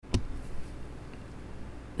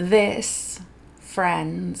This,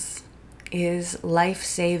 friends, is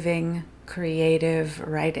life-saving creative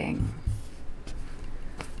writing.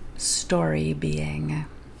 Storybeing.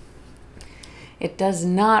 It does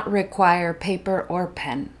not require paper or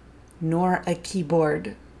pen, nor a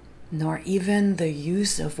keyboard, nor even the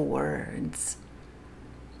use of words.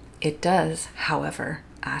 It does, however,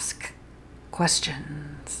 ask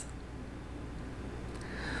questions.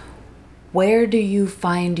 Where do you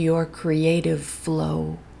find your creative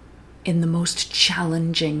flow in the most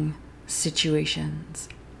challenging situations?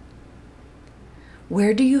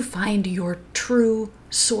 Where do you find your true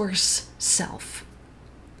source self,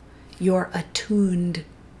 your attuned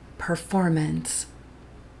performance,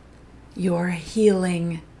 your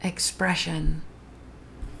healing expression?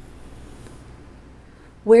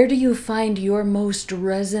 Where do you find your most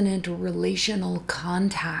resonant relational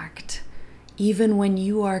contact, even when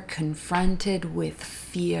you are confronted with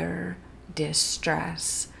fear,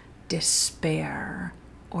 distress, despair,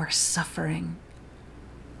 or suffering?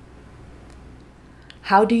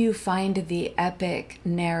 How do you find the epic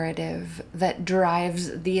narrative that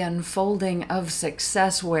drives the unfolding of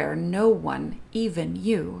success where no one, even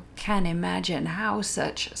you, can imagine how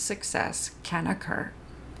such success can occur?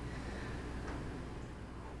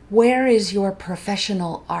 Where is your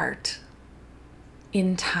professional art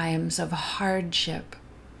in times of hardship?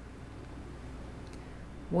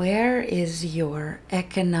 Where is your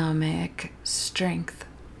economic strength?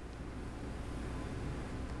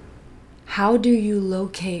 How do you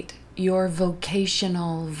locate your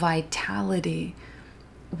vocational vitality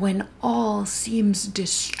when all seems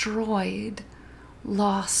destroyed,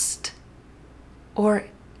 lost, or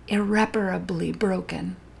irreparably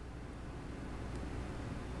broken?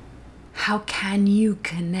 How can you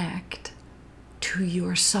connect to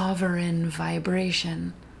your sovereign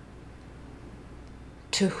vibration,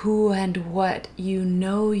 to who and what you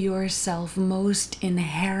know yourself most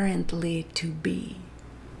inherently to be?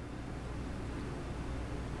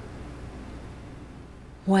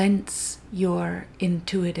 Whence your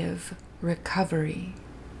intuitive recovery?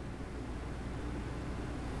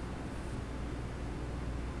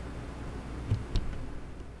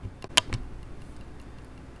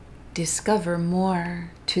 Discover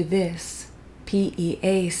more to this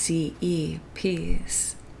PEACE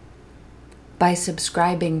piece by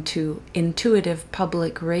subscribing to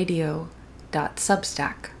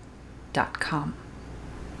intuitivepublicradio.substack.com.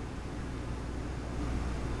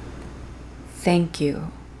 Thank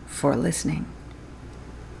you for listening.